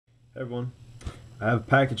Hey everyone, I have a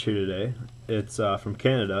package here today. It's from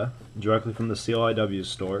Canada, directly from the CLYW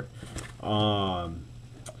store. Um,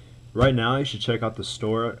 right now, you should check out the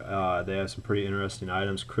store. They have some pretty interesting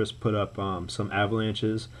items. Chris put up some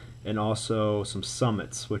avalanches and also some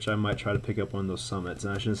summits, which I might try to pick up one of those summits.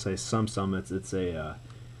 And I shouldn't say some summits. It's I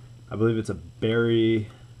believe it's a berry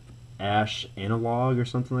ash analog or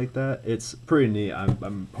something like that. It's pretty neat.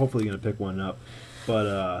 I'm hopefully gonna pick one up.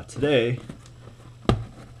 But today,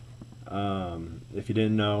 if you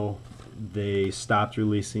didn't know, they stopped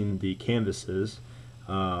releasing the canvases.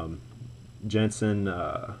 Um, Jensen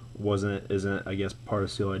isn't, I guess, part of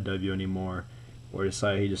CLYW anymore, or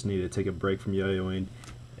decided he just needed to take a break from yo-yoing,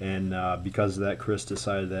 and because of that, Chris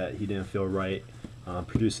decided that he didn't feel right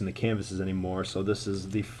producing the canvases anymore. So this is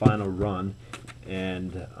the final run,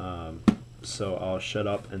 and so I'll shut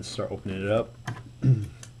up and start opening it up.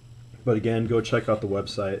 But again, go check out the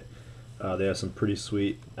website. They have some pretty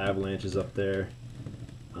sweet avalanches up there.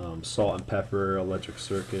 Salt and Pepper, Electric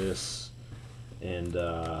Circus, and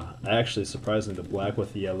actually, surprisingly, the black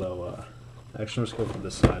with the yellow. Actually, let's go from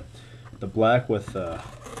this side. The black with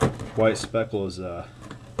white speckle is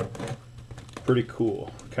pretty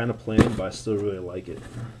cool. Kind of plain, but I still really like it.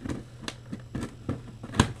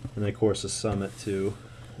 And then, of course, the Summit too.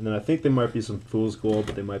 And then I think there might be some Fool's Gold,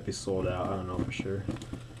 but they might be sold out. I don't know for sure.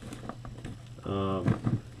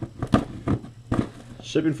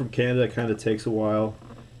 Shipping from Canada kind of takes a while.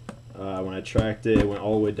 When I tracked it, it went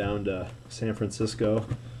all the way down to San Francisco,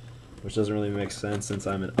 which doesn't really make sense since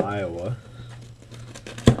I'm in Iowa.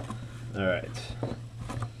 Alright.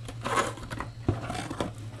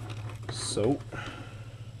 So,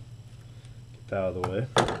 get that out of the way.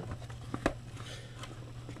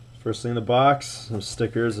 First thing in the box, some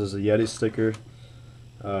stickers. There's a Yeti sticker,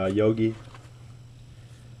 Yogi,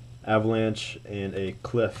 Avalanche, and a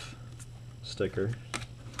Cliff sticker.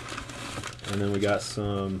 And then we got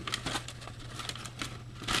some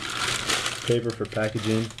paper for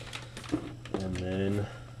packaging, and then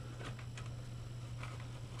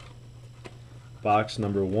box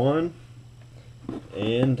number 1,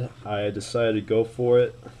 and I decided to go for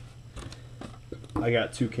it. I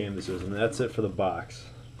got 2 canvases, and that's it for the box.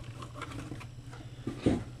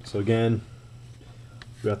 So again,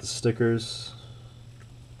 we got the stickers,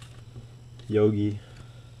 Yogi.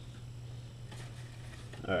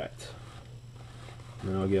 Alright.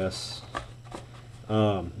 And I'll guess.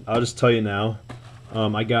 I'll just tell you now.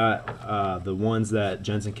 I got the ones that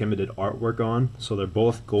Jensen Kim did artwork on, so they're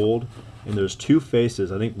both gold, and there's 2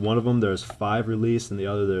 faces. I think one of them there's 5 released, and the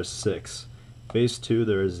other there's 6. Phase 2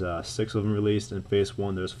 there's 6 of them released, and Phase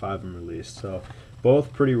 1 there's 5 of them released. So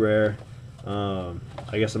both pretty rare. I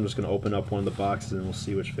guess I'm just gonna open up one of the boxes and we'll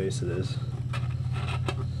see which face it is.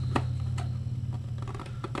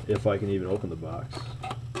 If I can even open the box.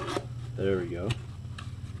 There we go.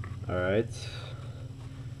 Alright.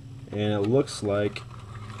 And it looks like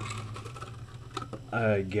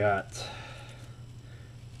I got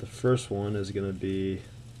the first one is going to be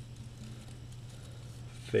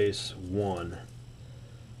face 1,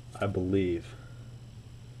 I believe.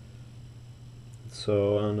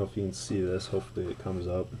 So I don't know if you can see this. Hopefully it comes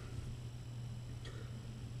up.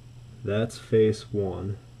 That's face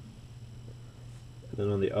 1. And then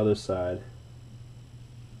on the other side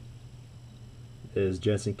is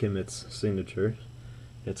Jensen Kimmitt's signature.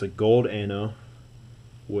 It's a gold ano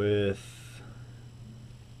with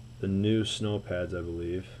the new snow pads, I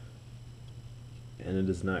believe, and it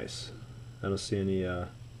is nice. I don't see any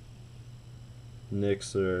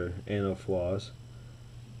nicks or ano flaws,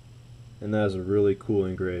 and that is a really cool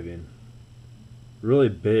engraving. Really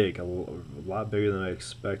big, a lot bigger than I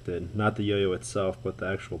expected. Not the yo-yo itself, but the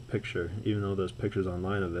actual picture. Even though there's pictures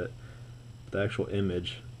online of it, the actual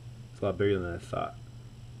image, it's a lot bigger than I thought.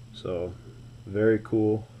 So, very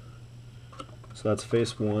cool. So that's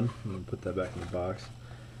face 1. I'm going to put that back in the box.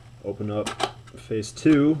 Open up face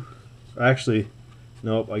 2. Actually,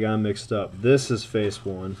 nope, I got them mixed up. This is face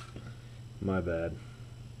 1. My bad.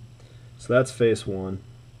 So that's face 1.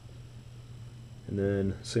 And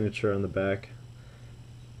then signature on the back.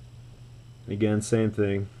 Again, same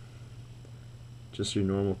thing. Just your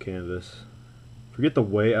normal canvas. Forget the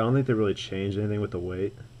weight. I don't think they really changed anything with the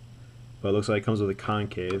weight. But it looks like it comes with a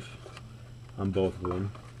concave on both of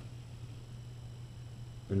them.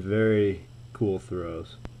 And very cool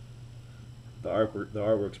throws. The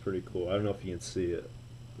artwork's pretty cool. I don't know if you can see it.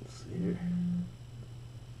 Let's see here.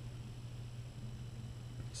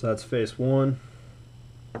 So that's face 1.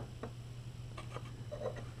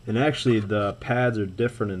 And actually the pads are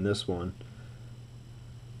different in this one.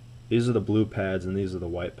 These are the blue pads and these are the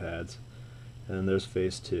white pads. And then there's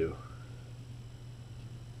face 2.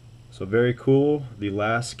 So very cool. The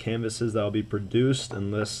last canvases that will be produced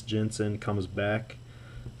unless Jensen comes back.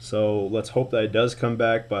 So let's hope that it does come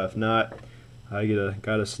back, but if not, I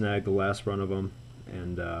gotta snag the last run of them.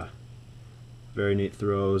 And very neat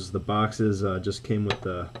throws. The boxes just came with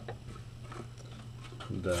the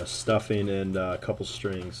stuffing and a couple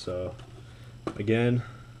strings. So again,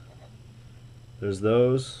 there's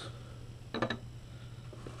those.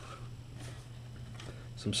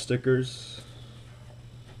 Some stickers.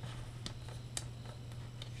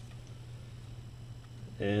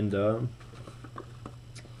 And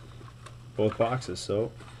both boxes.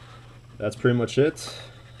 So that's pretty much it.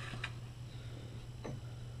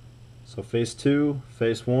 So phase 2,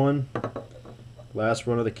 phase 1, last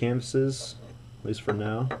run of the canvases, at least for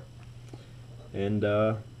now. And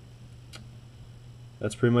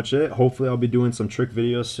that's pretty much it. Hopefully I'll be doing some trick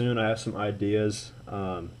videos soon. I have some ideas.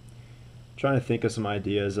 Trying to think of some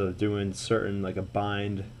ideas of doing certain, like a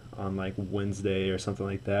bind on like Wednesday or something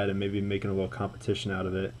like that, and maybe making a little competition out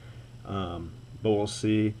of it. But we'll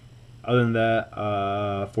see. Other than that,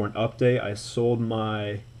 for an update, I sold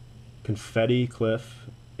my confetti cliff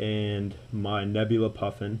and my nebula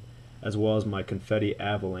puffin, as well as my confetti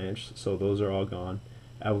avalanche. So those are all gone.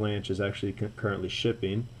 Avalanche is actually currently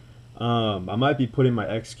shipping. I might be putting my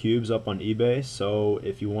X cubes up on eBay, so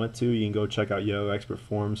if you want to, you can go check out Yo Expert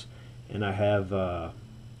Forms, and I have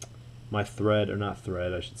my thread, or not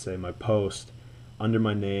thread, I should say, my post under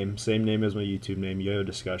my name, same name as my YouTube name, Yo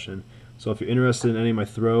Discussion. So if you're interested in any of my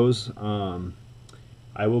throws,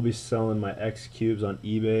 I will be selling my X cubes on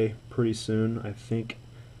eBay pretty soon, I think.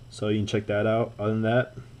 So you can check that out. Other than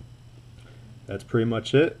that, that's pretty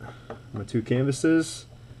much it. My 2 canvases,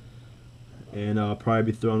 and I'll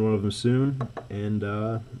probably be throwing one of them soon. And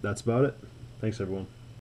that's about it. Thanks, everyone.